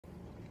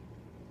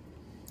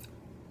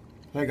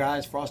Hey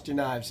guys, Frosty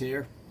Knives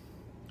here.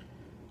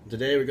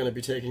 Today we're going to be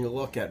taking a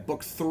look at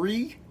Book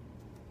 3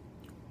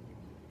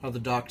 of the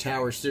Dark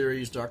Tower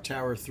series, Dark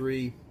Tower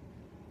 3,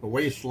 The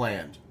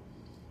Wasteland.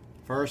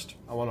 First,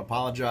 I want to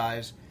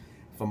apologize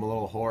if I'm a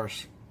little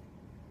hoarse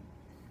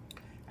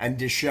and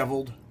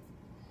disheveled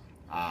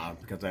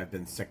because I've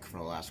been sick for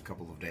the last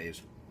couple of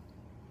days.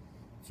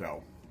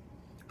 So,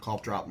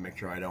 cough drop and make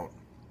sure I don't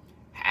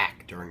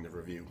hack during the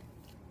review.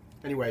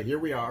 Anyway, here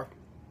we are.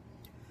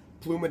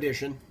 Plume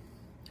edition.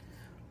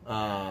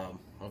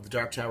 Of the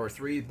Dark Tower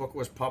 3. The book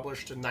was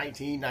published in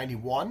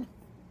 1991.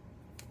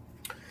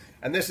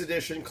 And this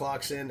edition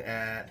clocks in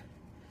at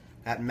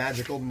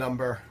magical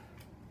number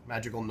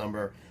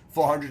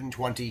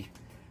 420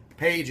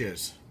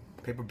 pages.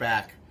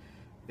 Paperback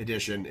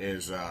edition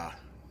is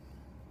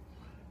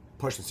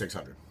pushing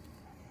 600.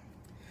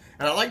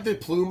 And I like the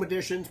Plume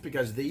editions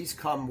because these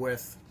come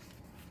with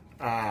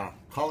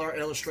color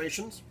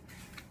illustrations.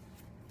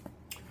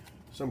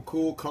 Some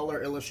cool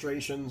color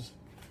illustrations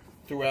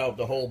throughout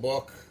the whole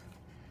book.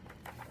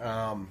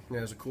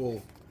 There's a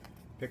cool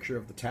picture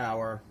of the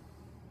tower.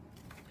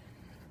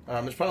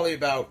 There's probably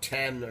about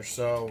 10 or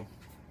so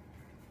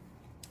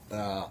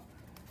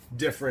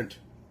different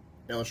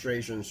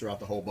illustrations throughout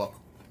the whole book.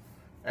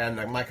 And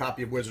my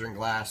copy of Wizarding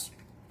Glass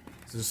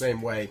is the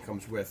same way. It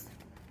comes with,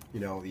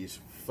 these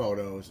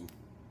photos and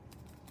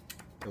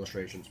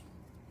illustrations.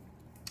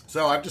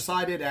 So I've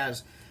decided,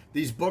 as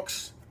these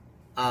books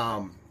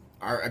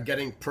are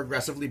getting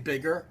progressively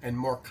bigger and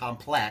more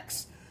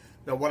complex,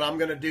 that what I'm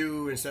going to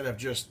do, instead of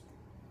just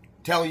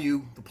tell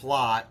you the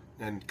plot,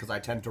 and because I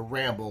tend to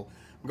ramble,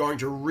 I'm going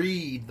to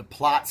read the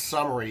plot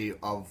summary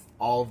of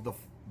all of the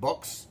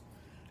books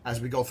as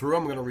we go through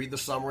them. I'm going to read the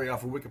summary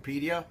off of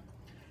Wikipedia,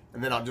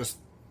 and then I'll just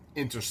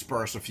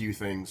intersperse a few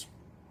things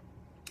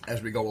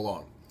as we go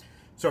along.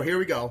 So here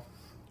we go.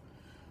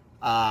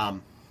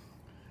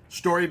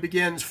 Story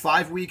begins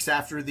 5 weeks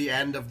after the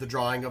end of the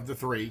drawing of the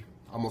three,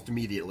 almost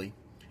immediately.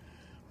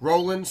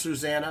 Roland,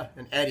 Susanna,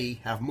 and Eddie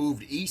have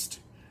moved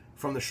east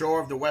from the shore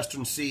of the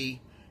Western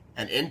Sea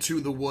and into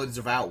the woods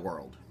of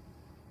Outworld.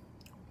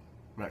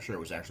 I'm not sure it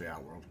was actually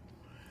Outworld.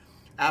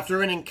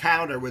 After an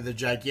encounter with a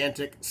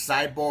gigantic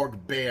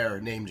cyborg bear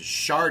named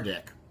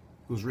Shardik,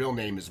 whose real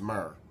name is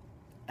Mir,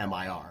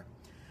 M-I-R,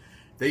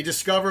 they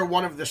discover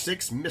one of the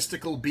 6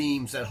 mystical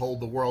beams that hold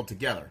the world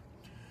together.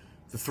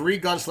 The 3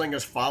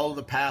 gunslingers follow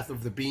the path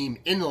of the beam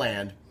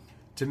inland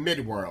to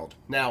Midworld.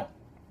 Now,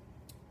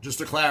 just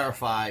to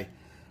clarify,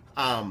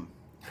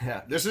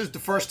 this is the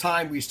first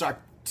time we start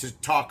to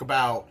talk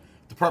about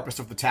the purpose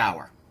of the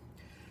tower.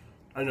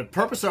 And the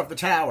purpose of the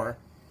tower,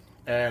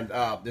 and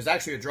there's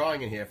actually a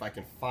drawing in here if I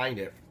can find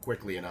it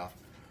quickly enough.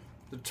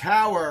 The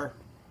tower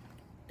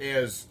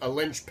is a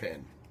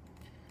linchpin.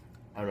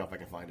 I don't know if I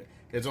can find it.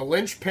 It's a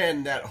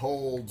linchpin that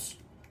holds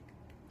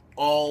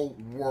all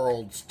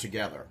worlds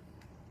together.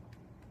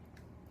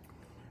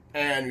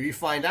 And you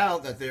find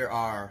out that there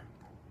are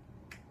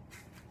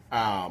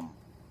I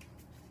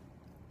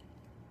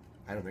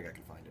don't think I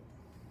can find it.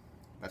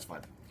 That's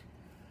fine.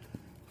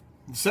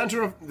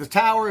 The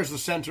tower is the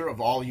center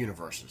of all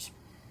universes.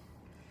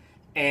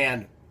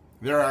 And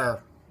there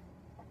are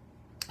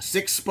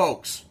 6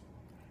 spokes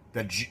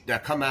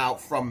that come out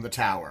from the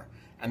tower.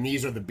 And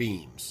these are the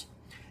beams.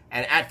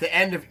 And at the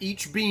end of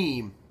each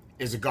beam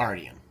is a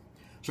guardian.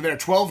 So there are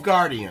 12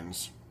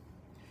 guardians.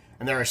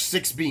 And there are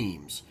 6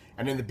 beams.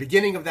 And in the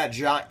beginning of that,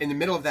 in the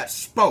middle of that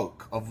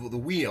spoke of the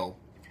wheel,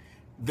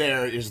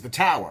 there is the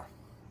tower.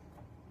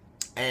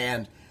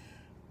 And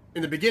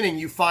in the beginning,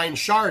 you find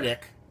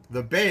Shardik,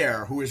 the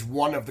bear, who is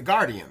one of the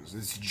guardians.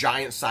 This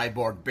giant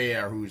cyborg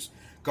bear who's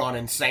gone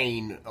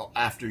insane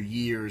after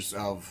years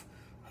of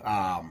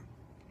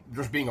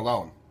just being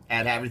alone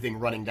and everything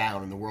running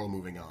down and the world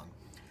moving on.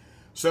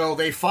 So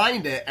they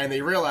find it and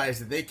they realize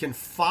that they can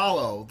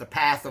follow the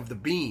path of the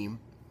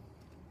beam,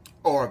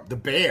 or the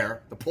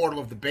bear, the portal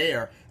of the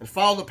bear, and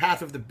follow the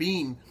path of the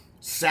beam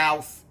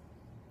southeast,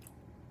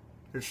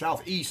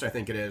 I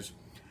think it is,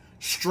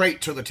 straight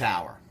to the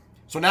tower.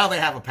 So now they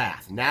have a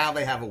path. Now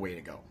they have a way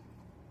to go.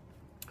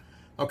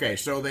 Okay,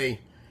 so they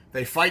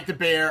fight the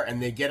bear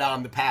and they get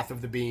on the path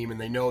of the beam, and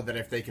they know that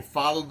if they can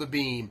follow the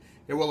beam,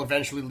 it will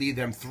eventually lead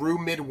them through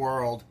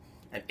Midworld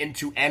and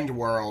into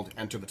Endworld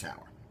and to the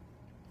tower.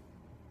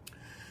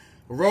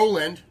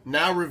 Roland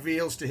now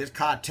reveals to his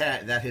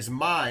quartet that his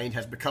mind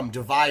has become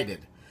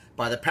divided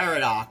by the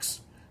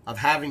paradox of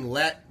having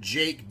let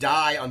Jake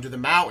die under the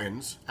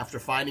mountains after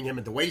finding him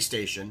at the way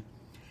station,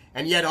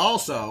 and yet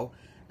also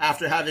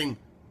after having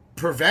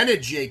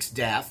prevented Jake's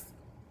death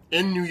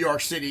in New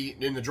York City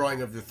in the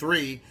drawing of the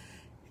 3,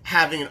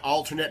 having an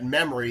alternate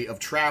memory of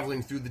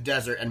traveling through the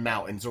desert and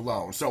mountains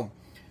alone. So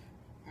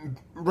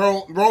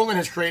Roland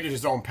has created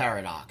his own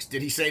paradox.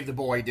 Did he save the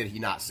boy? Did he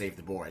not save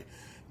the boy?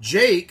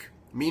 Jake,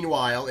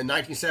 meanwhile, in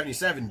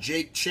 1977,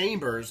 Jake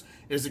Chambers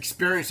is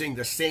experiencing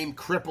the same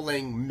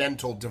crippling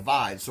mental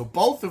divide. So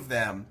both of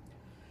them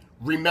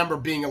remember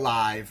being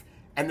alive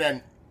and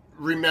then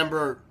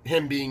remember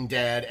him being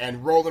dead,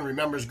 and Roland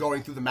remembers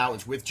going through the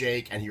mountains with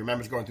Jake, and he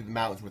remembers going through the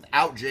mountains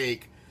without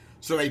Jake.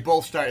 So they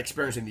both start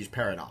experiencing these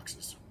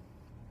paradoxes.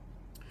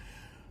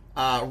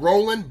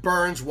 Roland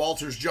burns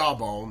Walter's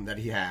jawbone that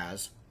he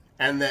has,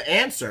 and the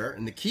answer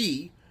and the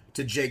key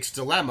to Jake's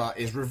dilemma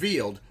is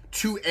revealed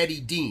to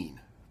Eddie Dean,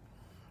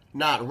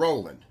 not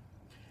Roland.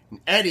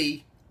 And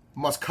Eddie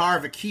must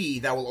carve a key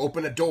that will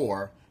open a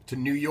door to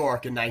New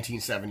York in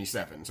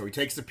 1977. So he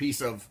takes a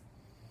piece of...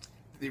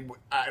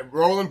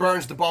 Roland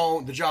burns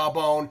the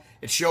jawbone.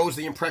 It shows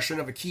the impression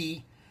of a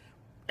key.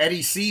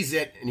 Eddie sees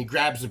it, and he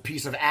grabs a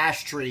piece of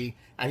ash tree,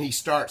 and he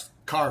starts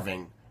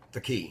carving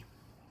the key.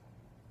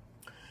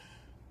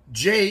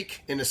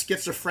 Jake, in a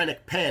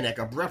schizophrenic panic,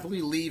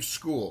 abruptly leaves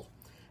school.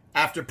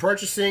 After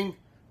purchasing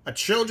a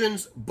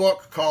children's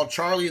book called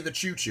Charlie the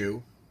Choo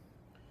Choo,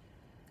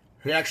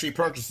 he actually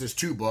purchases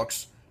 2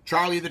 books,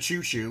 Charlie the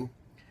Choo Choo,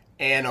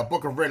 and a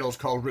book of riddles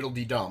called Riddle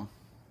Dee Dum,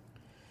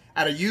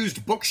 at a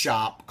used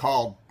bookshop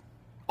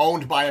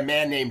owned by a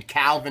man named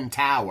Calvin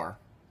Tower,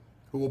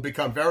 who will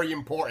become very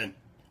important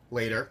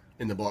later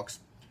in the books.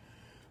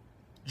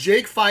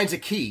 Jake finds a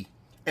key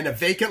in a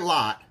vacant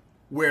lot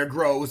where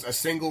grows a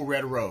single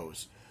red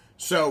rose.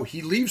 So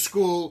he leaves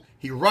school,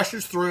 he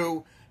rushes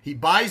through, he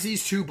buys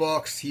these 2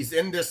 books, he's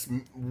in this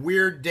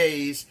weird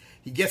daze,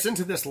 he gets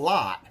into this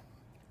lot,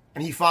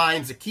 and he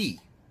finds a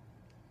key.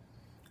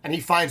 And he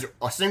finds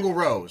a single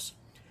rose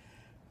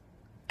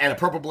and a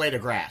purple blade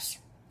of grass.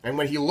 And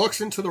when he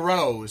looks into the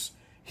rose,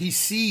 he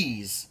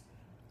sees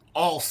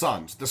all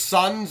suns, the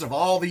suns of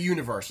all the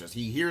universes.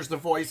 He hears the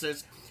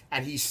voices,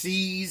 and he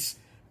sees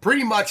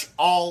pretty much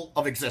all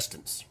of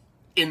existence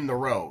in the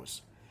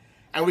rose.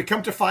 And we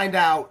come to find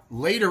out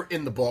later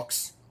in the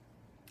books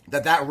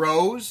that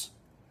rose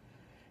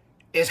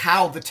is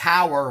how the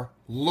tower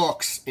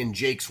looks in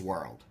Jake's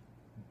world.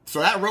 So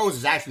that rose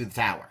is actually the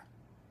tower.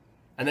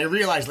 And they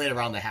realize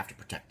later on they have to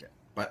protect it.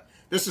 But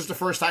this is the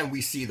first time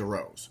we see the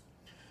rose.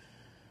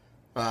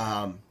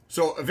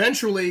 So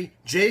eventually,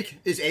 Jake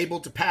is able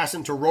to pass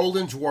into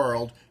Roland's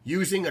world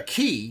using a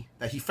key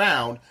that he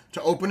found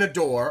to open a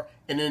door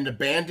in an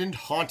abandoned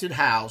haunted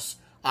house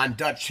on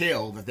Dutch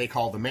Hill that they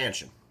call the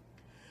Mansion.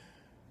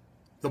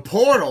 The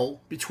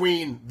portal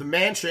between the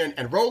mansion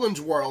and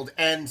Roland's world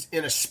ends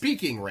in a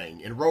speaking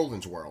ring in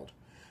Roland's world.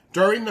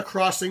 During the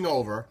crossing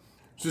over,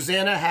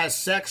 Susanna has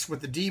sex with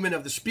the demon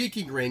of the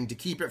speaking ring to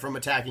keep it from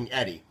attacking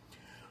Eddie.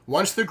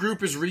 Once the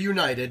group is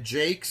reunited,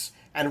 Jake's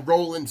and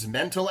Roland's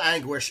mental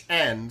anguish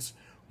ends.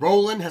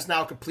 Roland has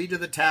now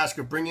completed the task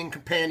of bringing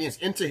companions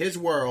into his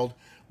world,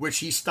 which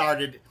he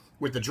started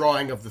with the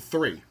drawing of the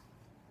 3.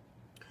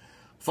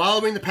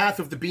 Following the path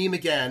of the beam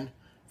again,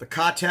 the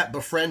quartet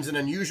befriends an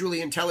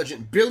unusually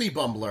intelligent Billy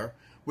Bumbler,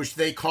 which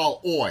they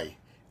call Oi,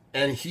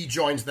 and he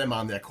joins them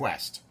on their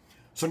quest.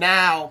 So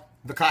now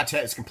the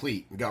quartet is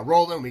complete. We got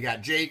Roland, we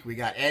got Jake, we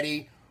got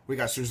Eddie, we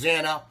got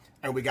Susanna,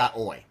 and we got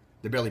Oi,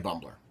 the Billy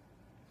Bumbler.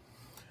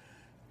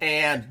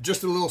 And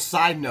just a little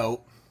side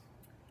note,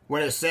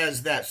 when it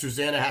says that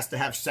Susanna has to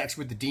have sex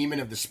with the demon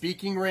of the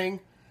speaking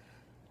ring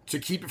to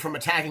keep it from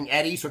attacking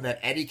Eddie so that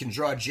Eddie can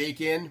draw Jake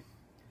in,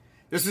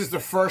 this is the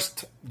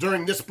first,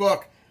 during this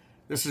book,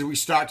 we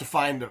start to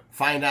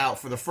find out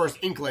for the first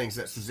inklings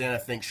that Susanna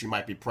thinks she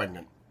might be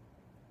pregnant.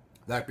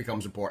 That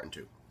becomes important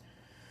too.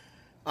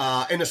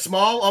 In a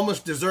small,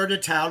 almost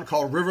deserted town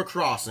called River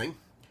Crossing,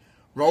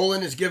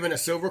 Roland is given a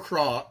silver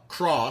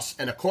cross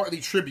and a courtly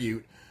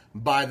tribute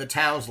by the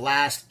town's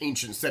last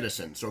ancient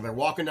citizen. So they're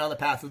walking down the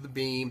path of the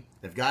beam.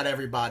 They've got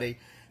everybody.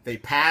 They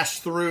pass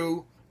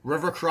through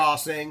River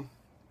Crossing.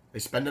 They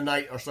spend a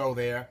night or so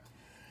there.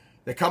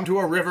 They come to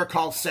a river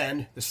called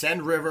Seine, the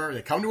Seine River.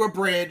 They come to a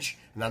bridge,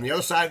 and on the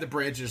other side of the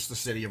bridge is the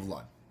city of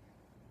Lud.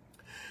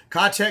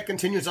 Quartet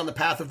continues on the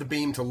path of the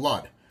beam to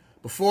Lud.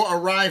 Before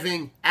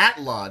arriving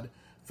at Lud,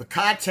 the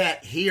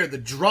quartet hear the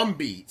drum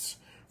beats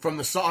from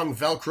the song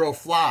Velcro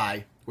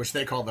Fly, which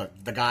they call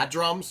the God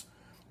Drums,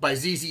 by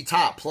ZZ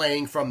Top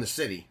playing from the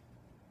city.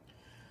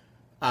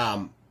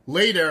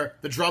 Later,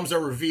 the drums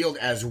are revealed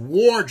as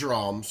war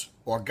drums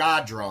or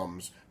God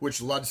drums,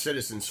 which Lud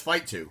citizens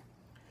fight to.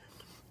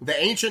 The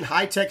ancient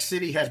high-tech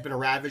city has been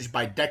ravaged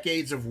by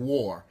decades of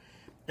war,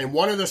 and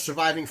one of the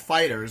surviving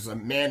fighters, a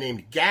man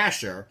named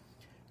Gasher,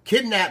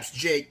 kidnaps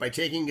Jake by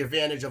taking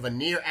advantage of a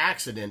near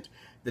accident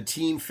the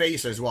team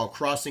faces while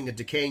crossing a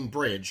decaying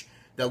bridge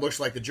that looks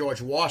like the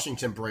George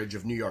Washington Bridge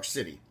of New York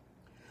City.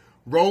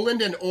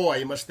 Roland and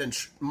Oi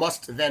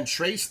must then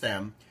trace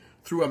them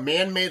through a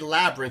man-made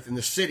labyrinth in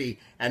the city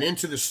and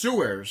into the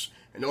sewers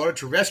in order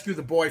to rescue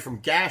the boy from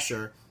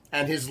Gasher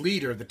and his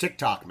leader, the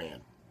TikTok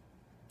Man.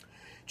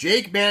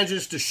 Jake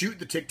manages to shoot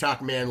the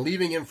TikTok Man,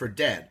 leaving him for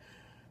dead.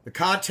 The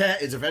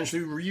quartet is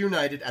eventually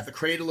reunited at the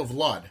Cradle of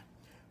Lud,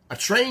 a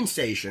train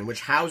station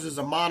which houses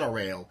a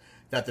monorail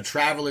that the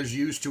travelers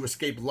used to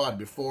escape Lud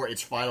before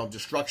its final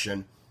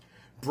destruction,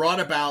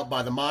 brought about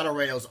by the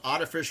monorail's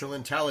artificial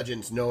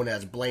intelligence known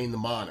as Blaine the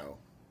Mono.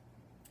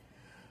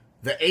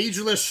 The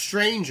ageless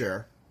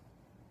stranger,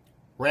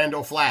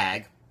 Randall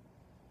Flagg,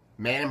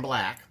 Man in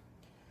Black,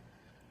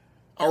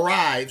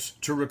 arrives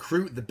to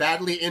recruit the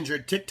badly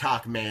injured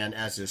TikTok Man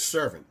as his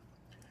servant.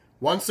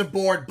 Once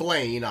aboard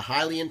Blaine, a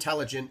highly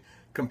intelligent,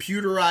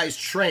 computerized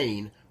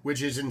train,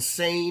 which is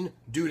insane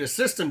due to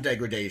system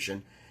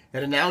degradation,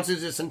 and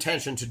announces its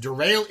intention to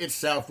derail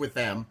itself with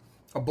them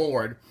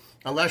aboard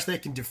unless they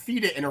can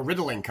defeat it in a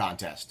riddling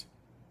contest.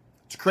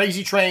 It's a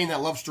crazy train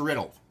that loves to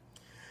riddle.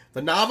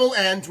 The novel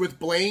ends with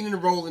Blaine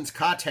and Roland's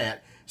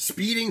quartet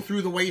speeding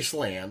through the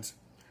wastelands,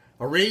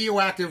 a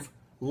radioactive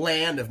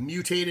land of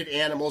mutated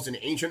animals and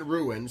ancient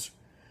ruins,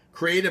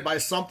 created by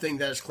something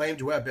that is claimed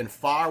to have been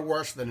far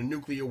worse than a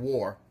nuclear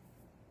war,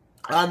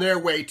 on their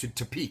way to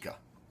Topeka,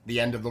 the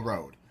end of the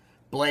road.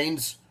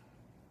 Blaine's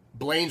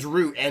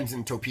route ends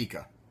in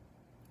Topeka,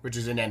 which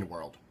is an end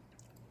world.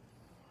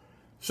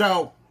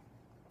 So,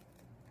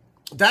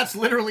 that's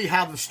literally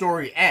how the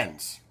story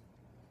ends.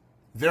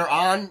 They're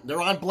on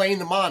Blaine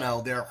the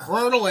Mono. They're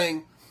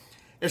hurtling.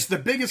 It's the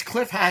biggest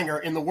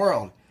cliffhanger in the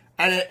world.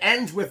 And it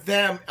ends with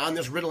them on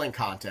this riddling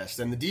contest.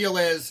 And the deal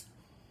is,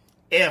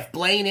 if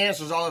Blaine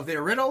answers all of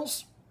their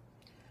riddles,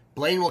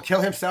 Blaine will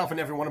kill himself and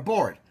everyone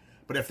aboard.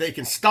 But if they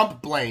can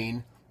stump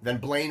Blaine, then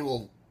Blaine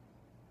will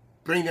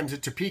bring them to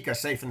Topeka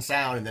safe and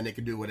sound, and then they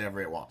can do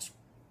whatever it wants.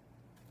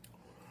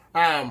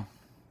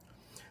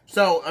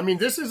 So, I mean,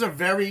 this is a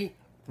very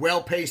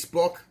well-paced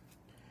book,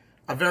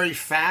 a very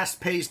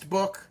fast-paced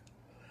book,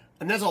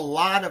 and there's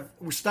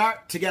we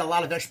start to get a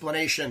lot of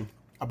explanation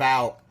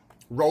about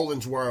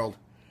Roland's world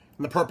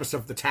and the purpose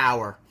of the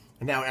tower,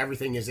 and how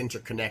everything is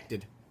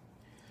interconnected.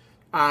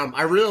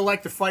 I really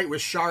like the fight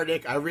with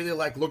Shardik. I really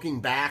like looking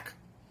back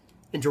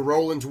into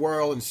Roland's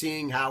world and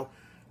seeing how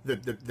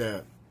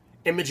the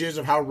images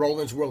of how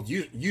Roland's world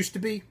used to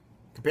be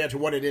compared to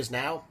what it is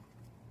now.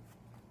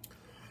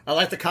 I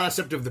like the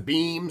concept of the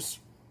beams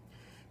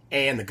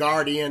and the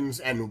guardians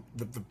and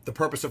the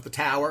purpose of the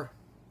tower.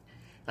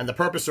 And the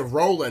purpose of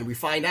Roland, we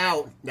find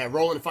out that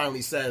Roland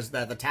finally says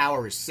that the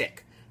tower is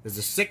sick. There's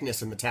a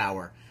sickness in the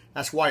tower.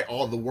 That's why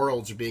all the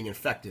worlds are being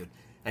infected.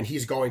 And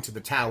he's going to the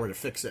tower to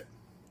fix it.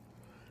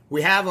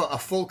 We have a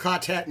full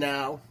quartet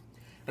now.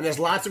 And there's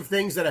lots of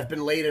things that have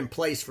been laid in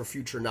place for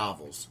future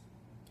novels.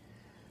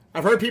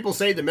 I've heard people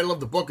say the middle of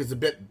the book is a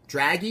bit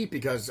draggy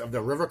because of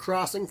the river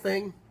crossing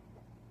thing.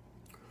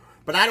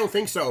 But I don't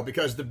think so,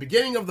 because the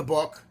beginning of the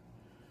book,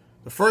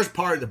 the first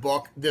part of the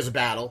book, there's a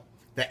battle.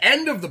 The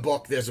end of the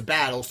book, there's a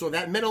battle. So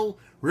that middle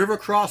river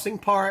crossing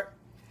part,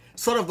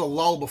 sort of the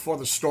lull before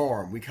the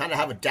storm. We kind of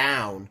have a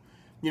down.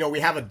 We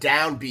have a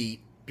downbeat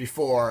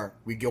before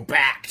we go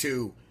back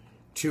to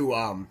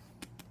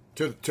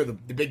the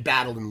big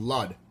battle in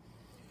Lud.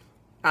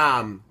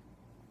 One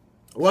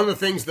of the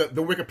things that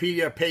the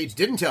Wikipedia page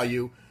didn't tell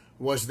you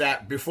was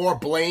that before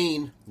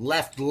Blaine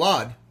left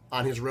Lud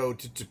on his road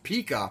to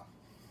Topeka,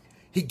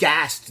 he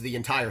gassed the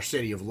entire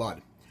city of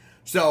Lud.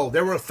 So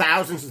there were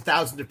thousands and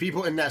thousands of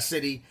people in that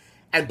city,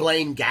 and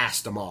Blaine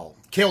gassed them all.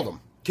 Killed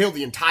them. Killed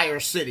the entire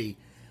city,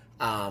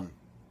 and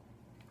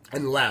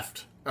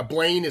left.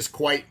 Blaine is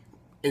quite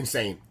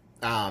insane.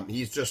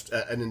 He's just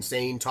an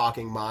insane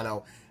talking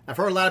mono. I've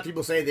heard a lot of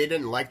people say they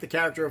didn't like the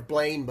character of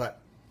Blaine, but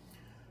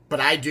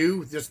I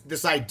do.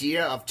 This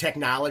idea of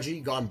technology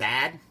gone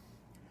bad,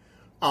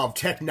 of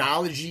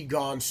technology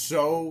gone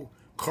so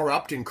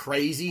corrupt and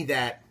crazy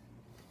that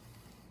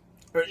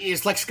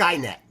it's like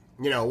Skynet.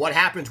 What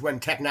happens when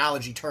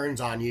technology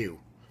turns on you,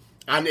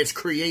 on its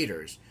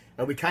creators,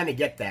 and we kind of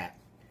get that.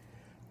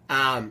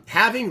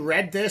 Having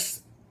read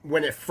this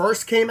when it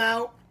first came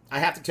out, I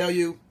have to tell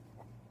you,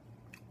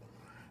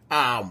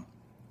 it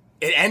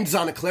ends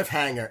on a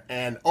cliffhanger,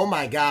 and oh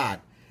my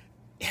god,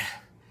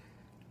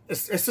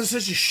 it's just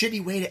such a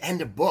shitty way to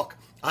end a book,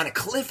 on a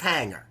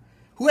cliffhanger.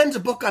 Who ends a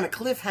book on a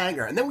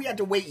cliffhanger? And then we had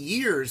to wait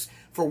years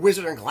for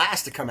Wizard and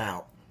Glass to come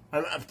out.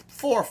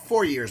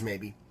 4 years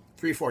maybe.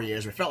 3-4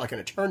 years. It felt like an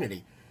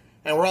eternity.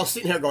 And we're all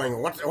sitting here going,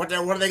 what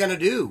are they going to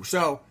do?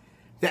 So,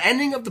 the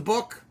ending of the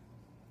book,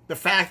 the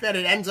fact that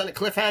it ends on a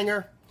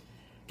cliffhanger,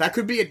 that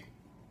could be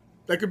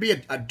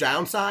a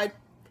downside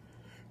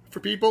for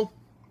people.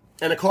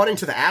 And according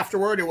to the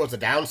afterword, it was a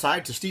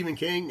downside to Stephen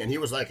King, and he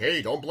was like,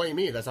 hey, don't blame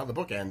me, that's how the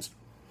book ends.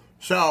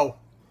 So,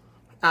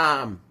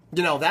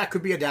 that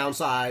could be a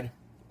downside.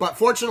 But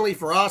fortunately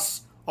for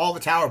us, all the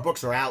Tower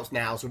books are out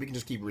now, so we can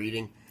just keep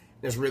reading.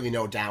 There's really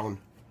no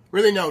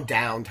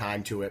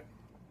downtime to it.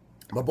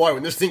 But boy,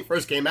 when this thing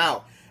first came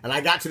out, and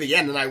I got to the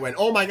end, and I went,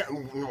 oh my god,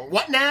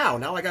 what now?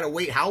 Now I gotta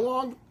wait how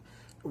long?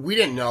 We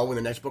didn't know when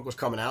the next book was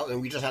coming out,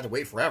 and we just had to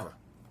wait forever.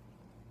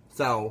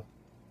 So,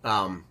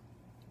 that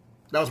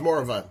was more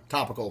of a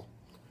topical.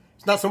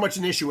 It's not so much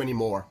an issue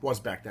anymore. It was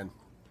back then.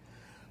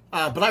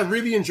 But I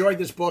really enjoyed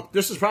this book.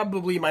 This is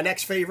probably my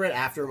next favorite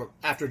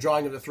after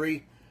Drawing of the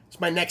Three. It's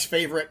my next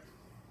favorite.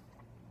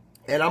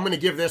 And I'm going to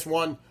give this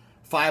one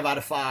 5 out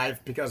of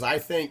 5 because I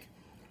think,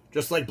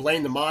 just like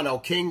Blaine the Mono,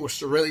 King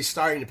was really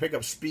starting to pick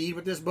up speed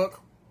with this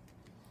book.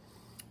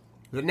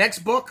 The next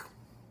book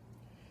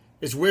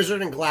is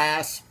Wizard and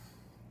Glass.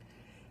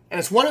 And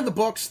it's one of the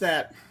books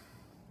that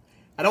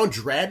I don't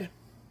dread,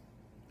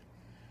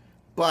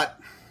 but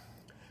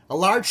a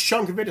large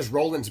chunk of it is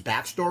Roland's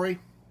backstory,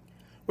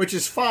 which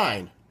is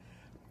fine.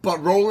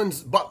 But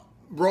Roland's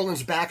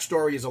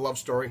backstory is a love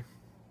story.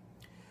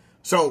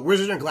 So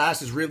Wizard and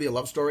Glass is really a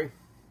love story.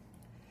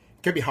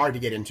 can be hard to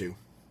get into.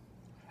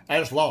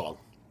 And it's long.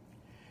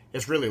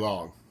 It's really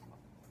long.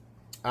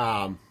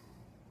 But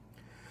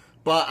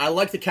I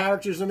like the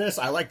characters in this.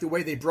 I like the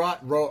way they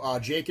brought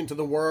Jake into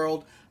the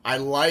world. I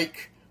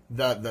like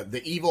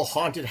the evil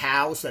haunted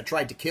house that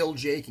tried to kill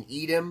Jake and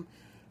eat him,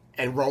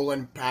 and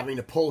Roland having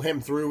to pull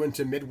him through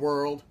into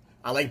Midworld.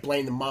 I like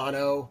Blaine the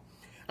Mono.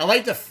 I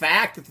like the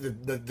fact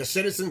that the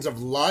citizens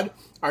of Lud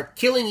are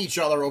killing each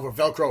other over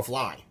Velcro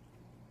Fly.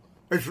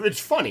 It's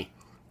funny.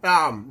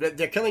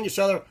 They're killing each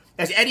other.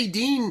 As Eddie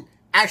Dean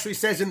actually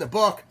says in the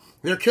book,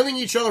 they're killing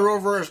each other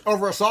over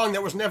a song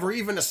that was never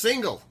even a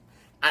single.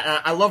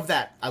 I love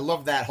that. I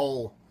love that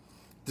whole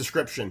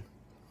description.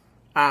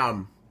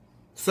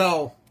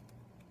 So,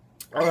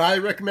 I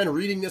recommend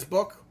reading this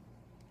book.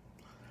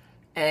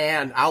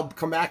 And I'll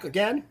come back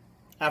again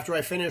after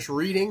I finish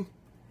reading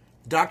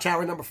Dark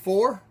Tower number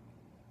 4,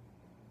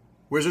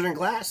 Wizard and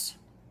Glass.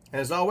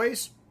 And as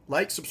always,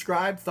 like,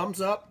 subscribe,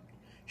 thumbs up,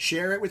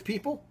 share it with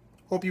people.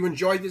 Hope you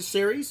enjoyed this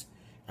series,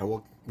 and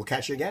we'll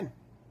catch you again.